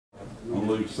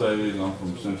Luke Says. I'm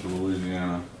from Central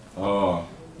Louisiana.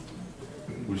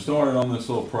 We started on this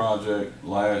little project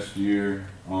last year.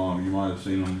 You might have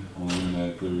seen them on the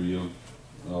internet through Yield,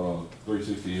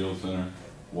 360 Yield Center,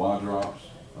 Y drops.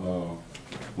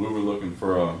 We were looking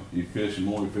for a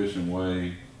more efficient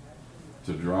way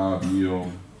to drive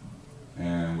yield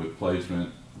and with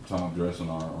placement, top dressing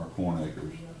our corn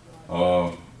acres.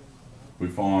 We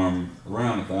farm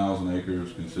around 1,000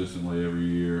 acres consistently every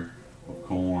year of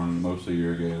corn, mostly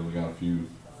irrigated. We got a few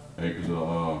acres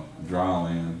of dry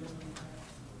land.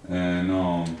 And,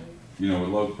 you know, with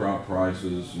low crop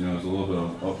prices, you know, it's a little bit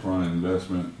of upfront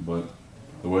investment, but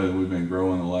the way that we've been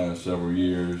growing the last several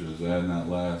years is adding that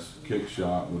last kick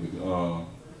shot with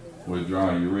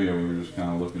dry urea. We were just kind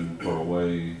of looking for a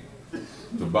way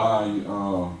to buy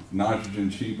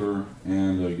nitrogen cheaper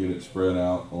and get it spread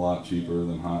out a lot cheaper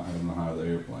than having to hire the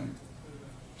airplane.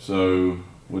 So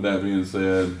with that being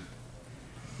said,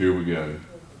 here we go.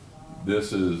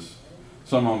 This is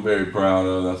something I'm very proud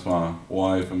of. That's my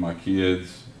wife and my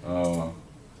kids.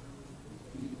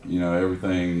 You know,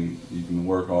 everything, you can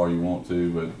work all you want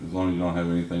to, but as long as you don't have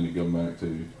anything to go back to,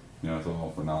 you know, it's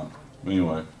all for naught.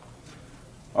 Anyway.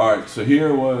 All right, so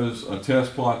here was a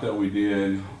test plot that we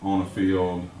did on a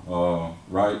field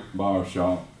right by our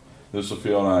shop. This is a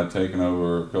field I had taken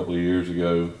over a couple of years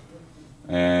ago,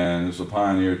 and it's a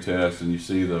pioneer test, and you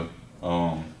see the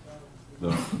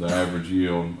average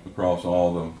yield across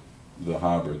all the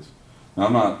hybrids. Now,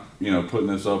 I'm not, you know, putting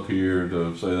this up here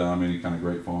to say that I'm any kind of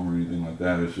great farmer or anything like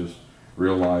that. It's just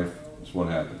real life. It's what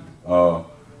happened.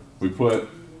 We put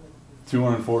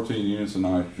 214 units of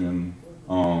nitrogen.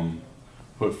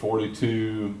 Put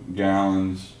 42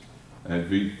 gallons at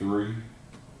V3,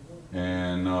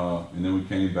 and then we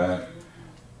came back.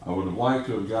 I would have liked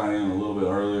to have got in a little bit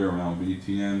earlier around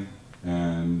V10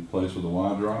 and placed with the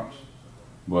Y drops,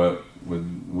 but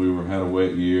we had a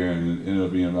wet year, and it ended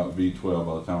up being about V12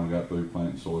 by the time we got through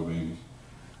planting soybeans.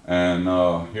 And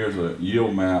here's a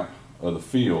yield map of the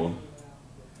field,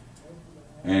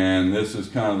 and this is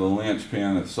kind of the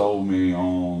linchpin that sold me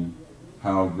on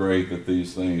how great that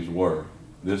these things were.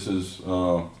 This is,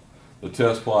 the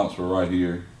test plots were right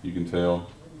here, you can tell.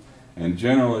 And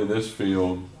generally this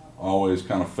field always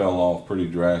kind of fell off pretty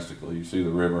drastically. You see the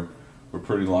river, we're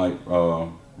pretty light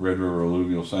Red River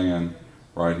alluvial sand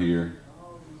right here.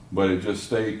 But it just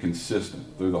stayed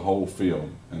consistent through the whole field.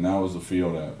 And that was the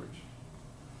field average.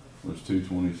 It was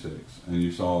 226. And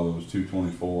you saw there was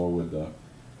 224 with the,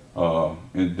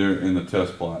 in the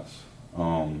test plots.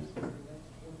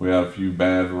 We had a few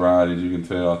bad varieties, you can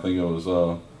tell. I think it was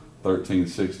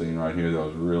 1316 right here that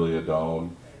was really a dog.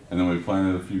 And then we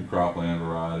planted a few cropland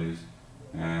varieties,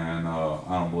 and I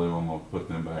don't believe I'm going to put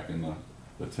them back in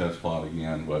the test plot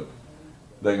again, but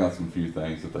they got some few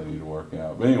things that they need to work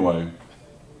out. But anyway,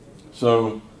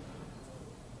 so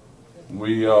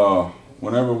we,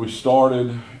 whenever we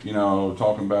started, you know,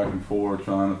 talking back and forth,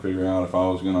 trying to figure out if I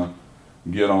was going to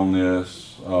get on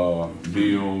this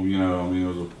deal, you know, I mean, it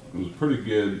was a pretty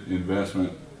good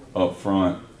investment up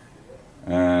front,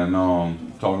 and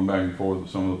talking back and forth with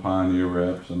some of the pioneer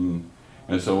reps, and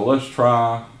so well, let's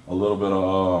try a little bit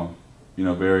of you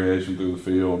know, variation through the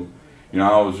field. You know,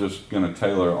 I was just going to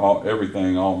tailor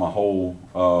my whole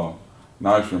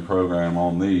nitrogen program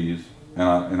on these,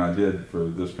 and I did for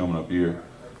this coming up year.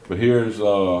 But here's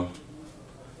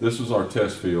this is our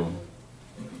test field.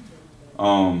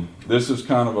 This is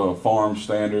kind of a farm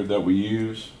standard that we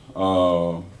use.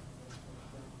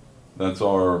 That's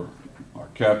our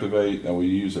Captivate that we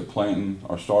use at planting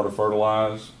our starter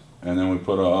fertilize, and then we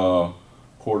put a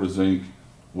quart of zinc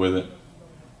with it,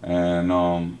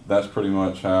 and that's pretty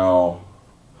much how.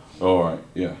 All right,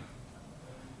 yeah.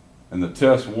 And the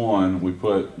test one, we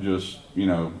put just, you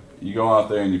know, you go out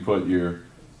there and you put your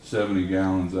 70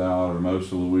 gallons out, or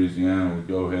most of Louisiana would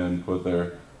go ahead and put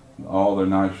all their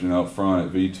nitrogen up front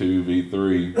at V2,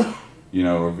 V3, you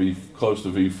know, or close to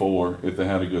V4 if they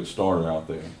had a good starter out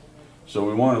there. So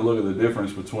we wanted to look at the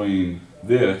difference between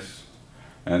this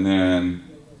and then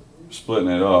splitting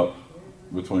it up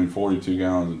between 42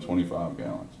 gallons and 25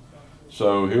 gallons.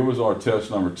 So here was our test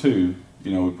number 2.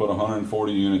 You know, we put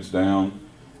 140 units down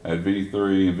at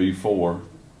V3 and V4,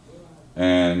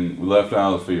 and we left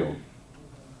out of the field.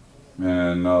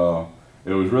 And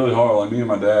it was really hard. Like, me and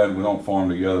my dad, we don't farm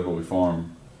together, but we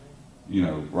farm, you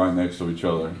know, right next to each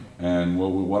other. And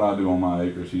what I do on my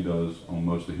acres, he does on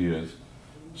most of his.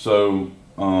 So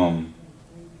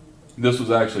this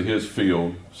was actually his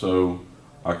field, so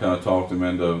I kind of talked him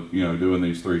into, you know, doing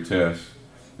these 3 tests.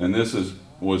 And this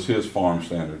was his farm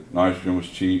standard. Nitrogen was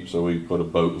cheap, so we put a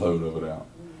boatload of it out.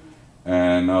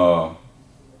 And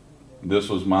this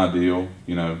was my deal,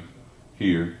 you know.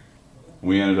 here.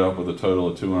 We ended up with a total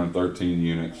of 213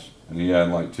 units, and he had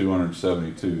like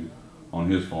 272 on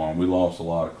his farm. We lost a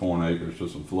lot of corn acres to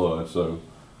some flood, so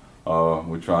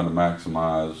we tried to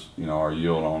maximize, our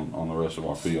yield on the rest of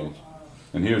our fields.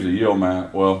 And here's a yield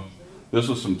map. Well, this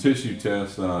was some tissue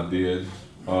tests that I did.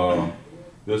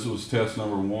 This was test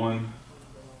number 1,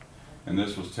 and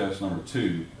this was test number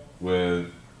 2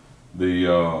 with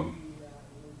the,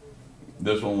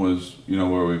 this one was,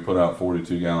 where we put out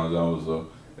 42 gallons. That was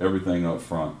everything up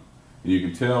front. And you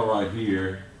can tell right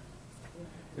here,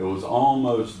 it was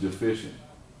almost deficient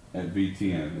at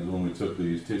V10 is when we took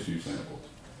these tissue samples.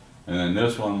 And then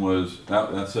this one was,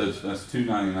 that says that's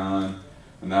 299,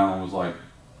 and that one was like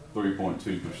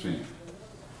 3.2%.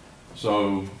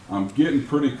 So I'm getting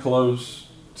pretty close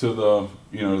to the,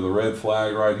 the red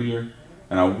flag right here,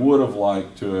 and I would have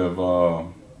liked to have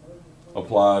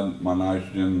applied my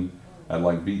nitrogen at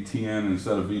like V10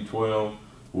 instead of V12.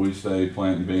 We stayed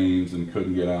planting beans and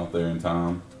couldn't get out there in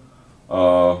time.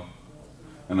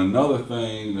 And another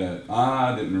thing that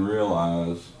I didn't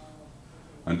realize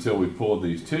until we pulled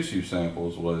these tissue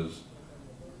samples was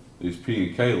these P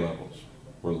and K levels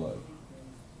were low.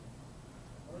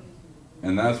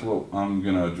 And that's what I'm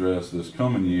going to address this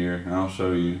coming year, and I'll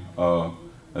show you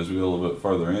as we get a little bit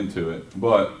further into it.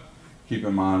 But keep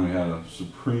in mind we had a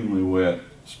supremely wet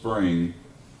spring,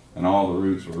 and all the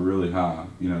roots were really high.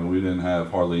 We didn't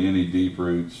have hardly any deep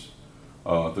roots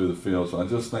through the field, so I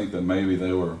just think that maybe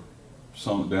they were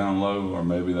sunk down low, or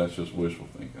maybe that's just wishful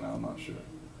thinking. I'm not sure.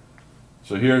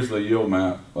 So here's the yield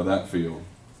map of that field.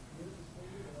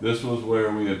 This was where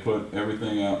we had put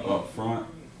everything out up front,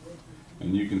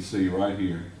 and you can see right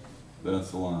here,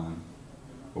 that's the line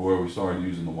where we started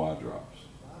using the wide drops.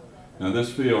 Now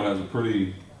this field has a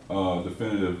pretty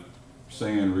definitive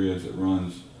sand ridge that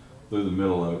runs through the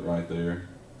middle of it right there.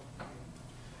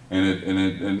 And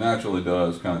it naturally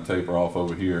does kind of taper off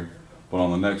over here. But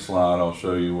on the next slide, I'll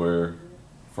show you where,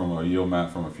 from a yield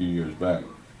map from a few years back.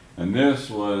 And this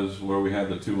was where we had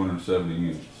the 270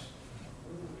 units.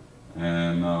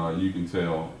 And you can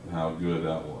tell how good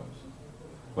that was.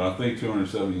 But I think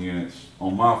 270 units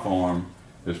on my farm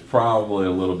is probably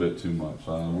a little bit too much.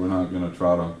 We're not going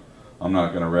to I'm not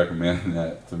going to recommend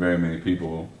that to very many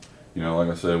people. Like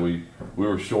I said, we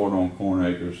were short on corn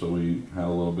acres, so we had a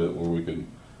little bit where we could,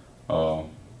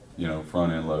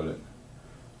 front end load it.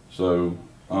 So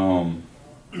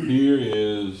here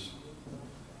is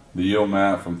the yield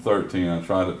map from 13. I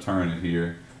tried to turn it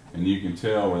here, and you can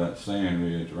tell where that sand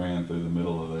ridge ran through the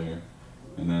middle of there.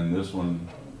 And then this one,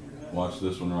 watch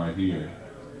this one right here,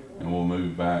 and we'll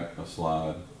move back a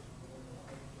slide.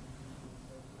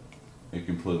 It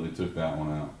completely took that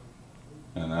one out,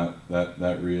 and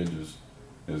that ridge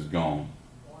is gone.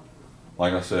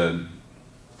 Like I said,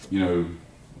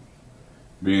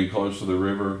 being close to the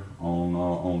river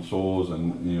on soils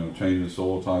and changing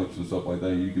soil types and stuff like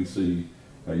that, you can see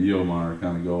a yield monitor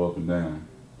kind of go up and down.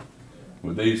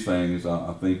 With these things,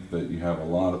 I think that you have a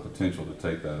lot of potential to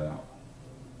take that out.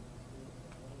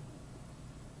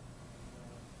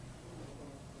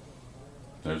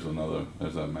 There's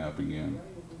that map again.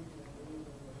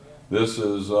 This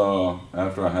is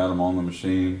after I had them on the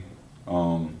machine.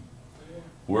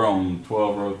 We're on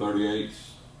 12 row 38s.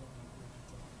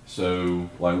 So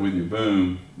like with your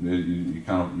boom,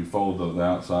 you fold the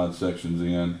outside sections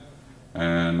in,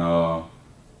 and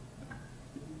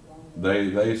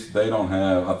they don't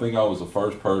have. I think I was the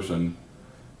first person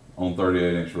on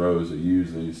 38-inch rows that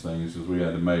used these things, because we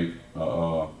had to make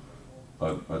a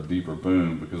deeper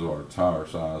boom because of our tire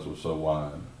size was so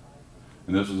wide.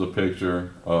 And this is a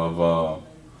picture of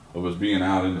us being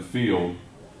out in the field.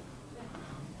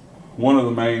 One of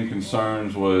the main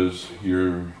concerns was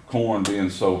your corn being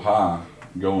so high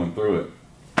going through it.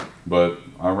 But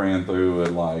I ran through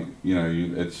it like,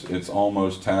 it's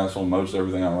almost tassel. Most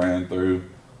everything I ran through,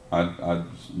 I'd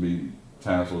be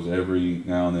tassels every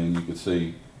now and then you could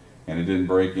see. And it didn't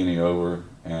break any over.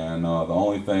 And the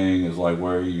only thing is like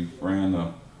where you ran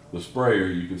the sprayer,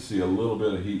 you could see a little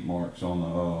bit of heat marks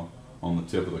on the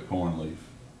tip of the corn leaf.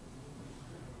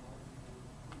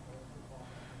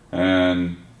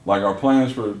 And like our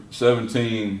plans for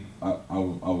 17, I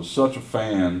was such a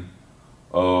fan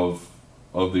of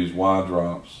these wide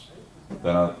drops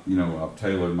that I've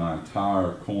tailored my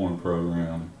entire corn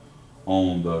program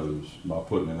on those by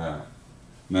putting it out.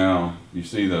 Now you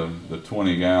see the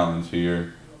 20 gallons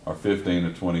here, or 15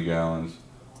 to 20 gallons.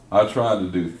 I tried to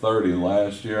do 30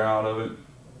 last year out of it.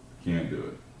 Can't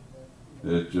do it.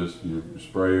 It just, your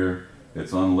sprayer,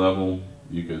 it's unlevel.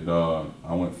 You could,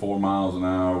 I went 4 miles an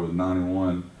hour with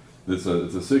 91. It's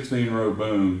a 16 row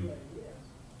boom,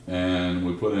 and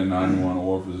we put in 91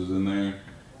 orifices in there.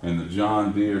 And the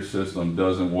John Deere system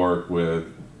doesn't work with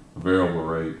variable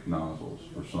rate nozzles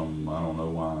for some, I don't know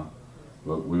why,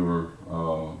 but we were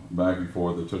back and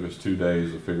forth. It took us 2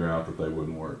 days to figure out that they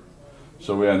wouldn't work.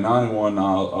 So we had 91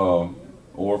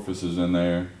 orifices in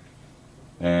there,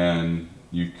 and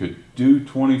you could do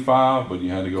 25, but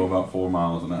you had to go about 4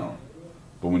 miles an hour.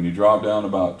 But when you drop down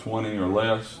about 20 or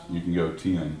less, you can go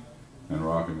 10 and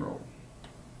rock and roll.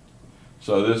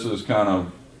 So this is kind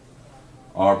of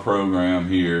our program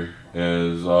here.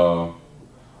 Is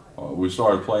we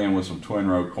started playing with some twin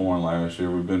row corn last year.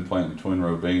 We've been planting twin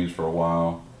row beans for a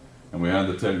while, and we had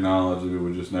the technology,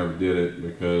 we just never did it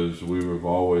because we've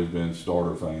always been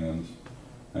starter fans.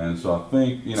 And so I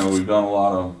think, you know, we've done a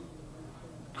lot of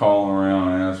calling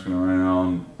around, asking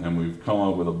around, and we've come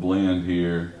up with a blend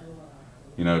here,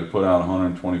 you know, to put out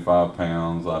 125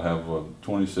 pounds. I have a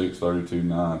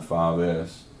 26-32-9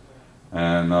 5S,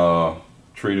 and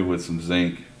treated with some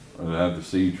zinc. I have the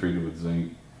seed treated with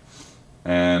zinc,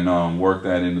 and work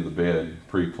that into the bed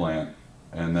pre-plant.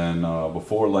 And then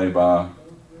before lay-by,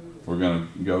 we're going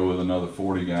to go with another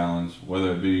 40 gallons,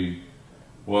 whether it be,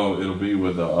 well, it'll be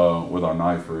with our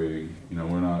knife rig. You know,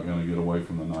 we're not going to get away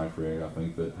from the knife rig. I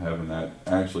think that having that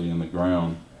actually in the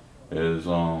ground is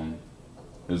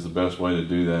the best way to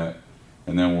do that.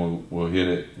 And then we'll hit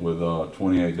it with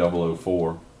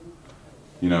 28004,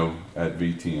 you know, at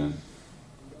V10.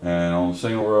 And on the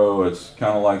single row, it's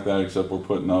kind of like that, except we're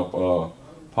putting up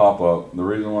pop-up. The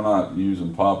reason we're not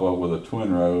using pop-up with a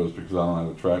twin row is because I don't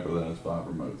have a tractor that has 5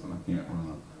 remotes, and I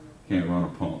can't run a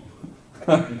pump.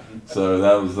 So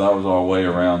that was our way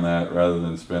around that, rather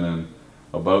than spending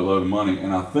a boatload of money.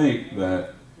 And I think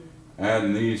that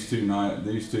adding these two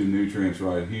nutrients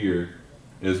right here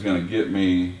is going to get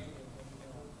me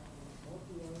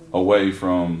away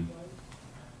from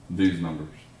these numbers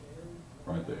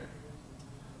right there.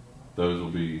 Those will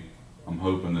be, I'm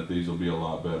hoping that these will be a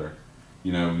lot better.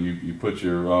 You know, you put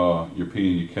your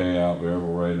P and your K out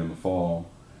variable rate in the fall,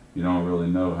 you don't really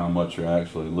know how much you're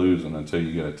actually losing until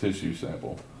you get a tissue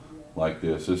sample like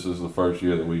this. This is the first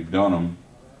year that we've done them,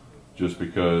 just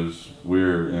because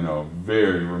we're in a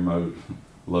very remote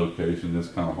location. It's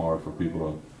kind of hard for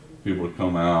people to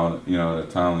come out, you know, in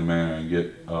a timely manner and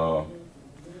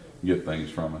get things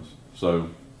from us. So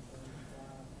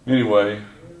anyway,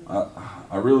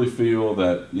 I really feel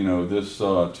that, you know, this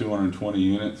 220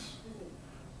 units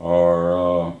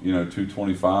or you know,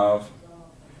 225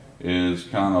 is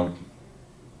kind of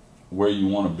where you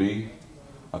want to be.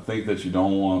 I think that you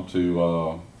don't want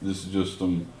to, this is just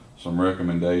some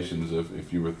recommendations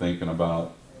if you were thinking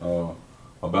about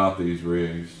these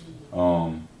rigs.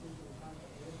 On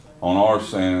our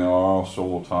sand or our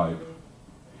soil type,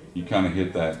 you kind of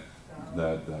hit that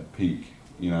peak.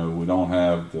 You know, we don't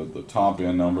have the top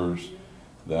end numbers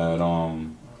that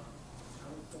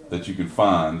that you can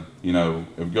find. You know,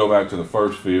 if we go back to the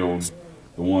first field,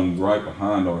 the one right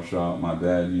behind our shop, my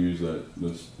dad used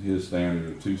his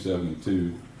standard of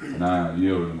 272, and I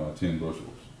yielded about 10 bushels.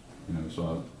 You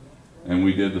know, and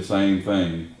we did the same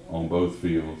thing on both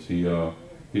fields. He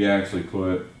actually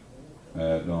put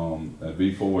at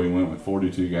V4 he went with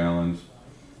 42 gallons,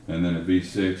 and then at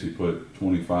V6 he put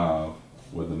 25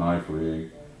 with the knife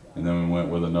rig, and then we went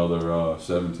with another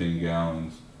 17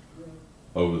 gallons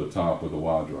over the top with the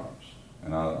Y drops.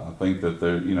 And I think that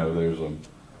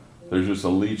there's just a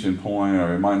leaching point,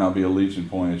 or it might not be a leaching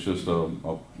point. It's just a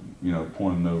you know,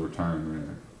 point of no return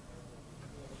there.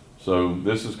 So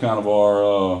this is kind of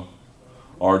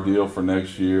our deal for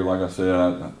next year. Like I said,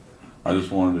 I just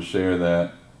wanted to share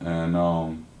that, and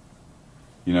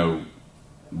you know,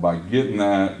 by getting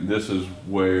that, this is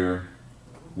where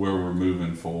we're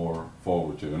moving forward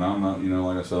to. And I'm not, you know,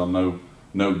 like I said, I'm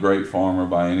no great farmer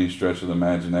by any stretch of the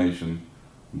imagination,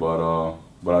 but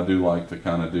I do like to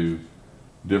kind of do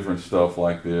different stuff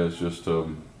like this, just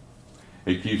to,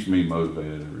 it keeps me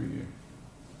motivated every year.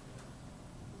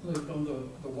 Luke, on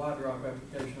the Y drop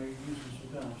application, are you using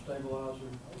some kind of stabilizer?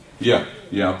 Yeah,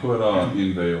 I put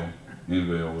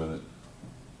Inveil with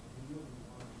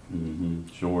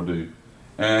it. Sure do.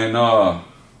 And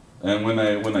when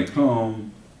they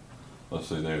come, let's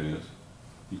see, there it is.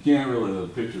 You can't really, the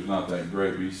picture's not that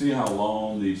great, but you see how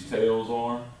long these tails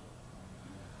are?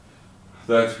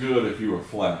 That's good if you were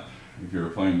flat, if you were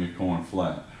planting your corn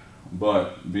flat.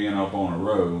 But being up on a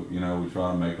row, you know, we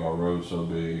try to make our row so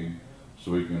big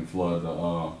so we can flood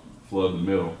the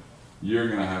middle. You're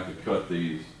gonna have to cut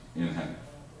these in half.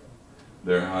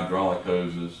 They're hydraulic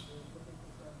hoses,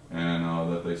 and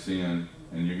that they send,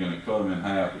 and you're gonna cut them in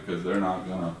half because they're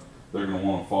gonna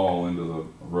want to fall into the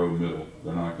row middle.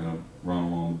 They're not gonna run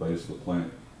along the base of the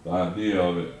plant The idea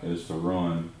of it is to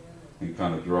run and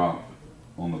kind of drop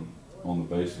on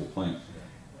the base of the plant.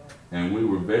 And we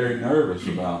were very nervous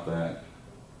about that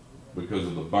because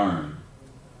of the burn.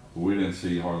 We didn't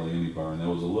see hardly any burn. There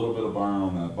was a little bit of burn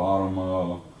on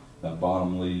that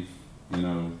bottom leaf, you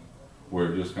know,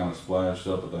 where it just kind of splashed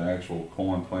up, but the actual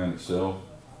corn plant itself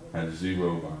had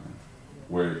zero burn,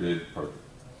 where it did perfect.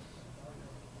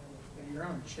 You're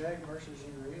on check versus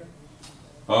urea?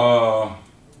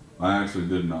 I actually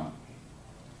did not.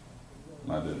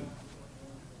 I didn't.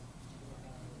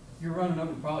 You're running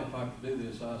over polypipe to do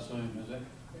this, I assume. Has that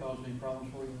caused any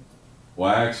problems for you?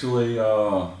 Well, actually,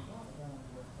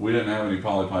 we didn't have any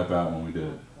polypipe out when we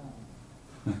did it.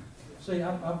 See,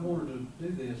 I've wanted to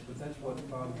do this, but that's what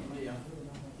bothers me.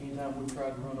 Anytime we've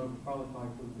tried to run over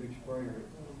polypipe with a big sprayer,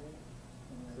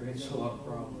 it creates a lot of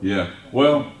problems. Yeah,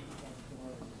 well,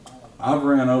 I've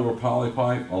ran over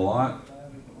polypipe a lot,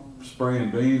 spraying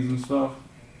beans and stuff,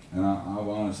 and I've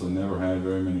honestly never had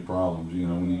very many problems. You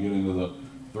know, when you get into the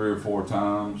 3 or 4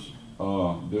 times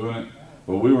doing it,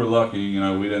 but we were lucky. You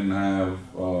know, we didn't have.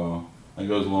 It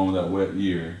goes along with that wet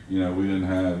year. You know, we didn't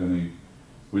have any.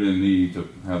 We didn't need to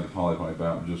have the polypipe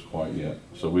out just quite yet,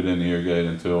 so we didn't irrigate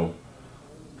until.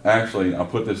 Actually, I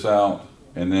put this out,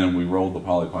 and then we rolled the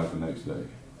polypipe the next day.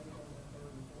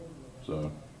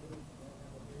 So.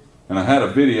 And I had a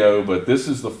video, but this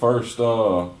is the first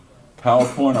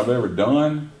PowerPoint I've ever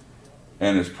done,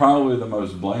 and it's probably the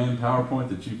most bland PowerPoint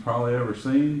that you've probably ever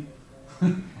seen.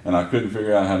 And I couldn't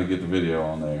figure out how to get the video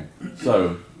on there.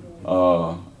 So,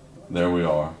 there we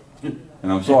are.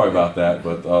 And I'm sorry about that,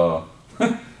 but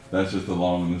that's just the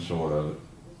long and the short of it.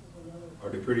 Are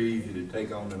they pretty easy to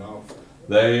take on and off?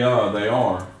 They are.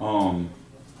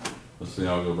 Let's see,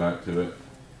 I'll go back to it.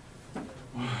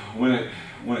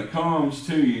 When it comes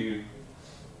to you,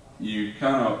 you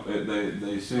kind of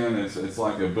they send it's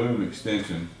like a boom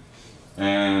extension,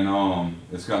 and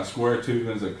it's got square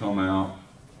tubings that come out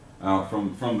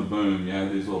from the boom. You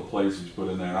have these little plates that you put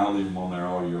in there, and I leave them on there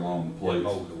all year long. The plates.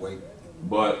 Hold the weight.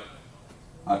 But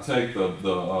I take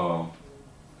the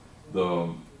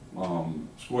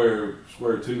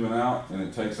square tubing out, and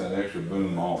it takes that extra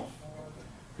boom off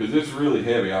because it's really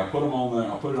heavy. I put them on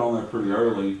there. I put it on there pretty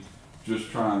early.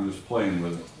 Just playing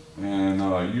with it, and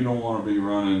you don't want to be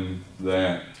running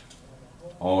that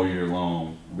all year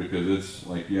long because it's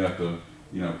like you have to,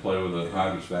 you know, play with a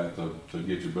hydrostat to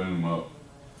get your boom up.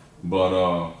 But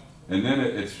and then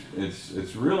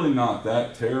it's really not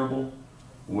that terrible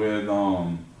with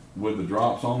the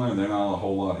drops on there. They're not a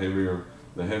whole lot heavier.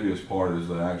 The heaviest part is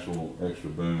the actual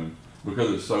extra boom because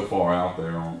it's so far out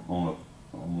there on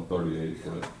a 38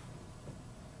 foot.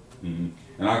 Mm-hmm.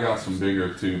 And I got some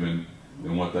bigger tubing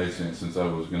than what they sent since I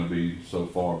was going to be so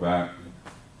far back.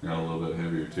 Got a little bit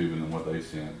heavier tubing than what they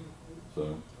sent.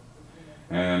 So,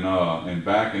 and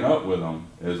backing up with them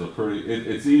is a pretty.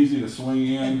 It's easy to swing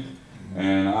in,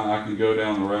 and I can go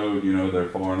down the road. You know, they're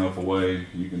far enough away.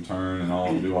 You can turn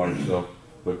and do all your stuff.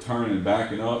 But turning and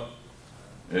backing up,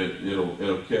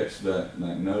 it'll catch that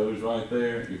nose right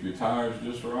there if your tire's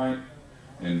just right,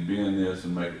 and bend this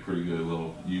and make a pretty good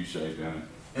little U shape in it.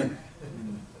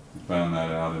 Found that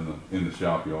out in the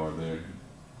shop yard there.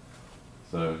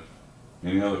 So,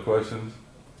 any other questions?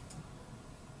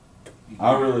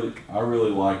 I really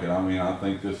like it. I mean, I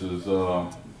think this is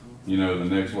you know, the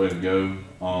next way to go.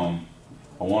 I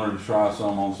wanted to try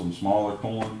some on some smaller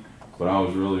corn, but I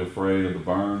was really afraid of the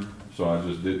burn, so I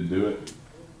just didn't do it.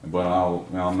 But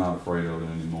I'm not afraid of it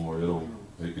anymore.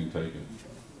 It can take it.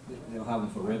 They'll have them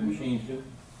for red machines too?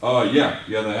 Yeah,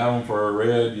 they have them for a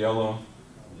red, yellow,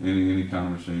 any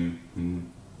kind of machine. Mm-hmm.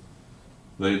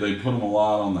 They put them a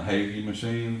lot on the Hagee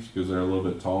machines because they're a little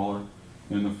bit taller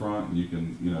in the front, and you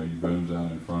can, you know, your boom's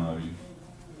out in front of you.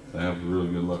 They have really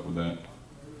good luck with that.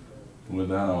 With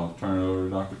that, I'll turn it over to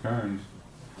Dr. Kearns.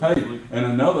 Hey, and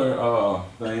another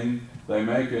thing, they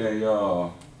make it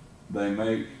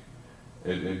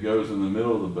goes in the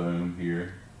middle of the boom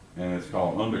here, and it's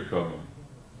called undercover.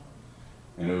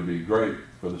 And it would be great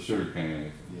for the sugar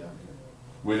cane. Yeah.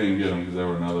 We didn't get them because they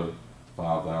were another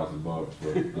 $5,000, but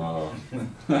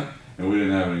and we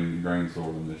didn't have any grain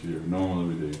sorghum this year.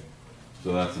 Normally we do.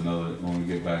 So that's another. When we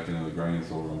get back into the grain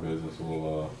sorghum business,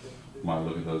 we'll might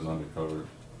look at those undercovers.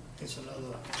 It's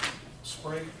another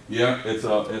spray. Yeah,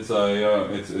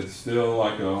 it's still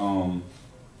like a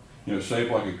you know,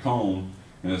 shaped like a cone,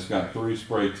 and it's got 3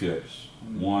 spray tips.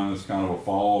 One is kind of a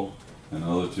fog, and the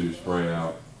other 2 spray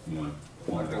out. You know,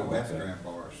 Like those Western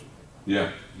bars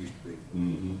yeah. used to be.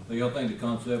 Mm-hmm. So y'all think the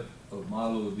concept of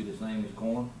milo would be the same as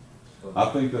corn? I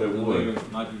think that it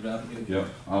would. Nitrogen application? Yep.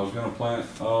 I was going to plant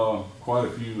quite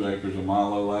a few acres of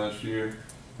milo last year,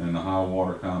 and the high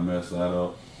water kind of messed that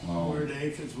up. Where the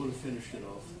aphids would have finished it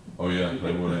off. Oh yeah,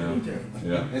 they would have. Okay.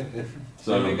 Yeah.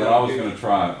 So, They but got I was big- gonna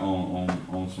try it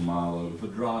on some milo. For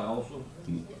dry also?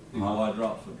 These Huh? white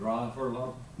drops for dry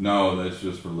fertilizer? No, that's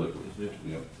just for liquid. Is this?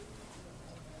 Yep.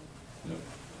 Yep.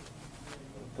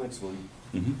 Thanks, Lee.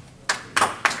 Mm-hmm.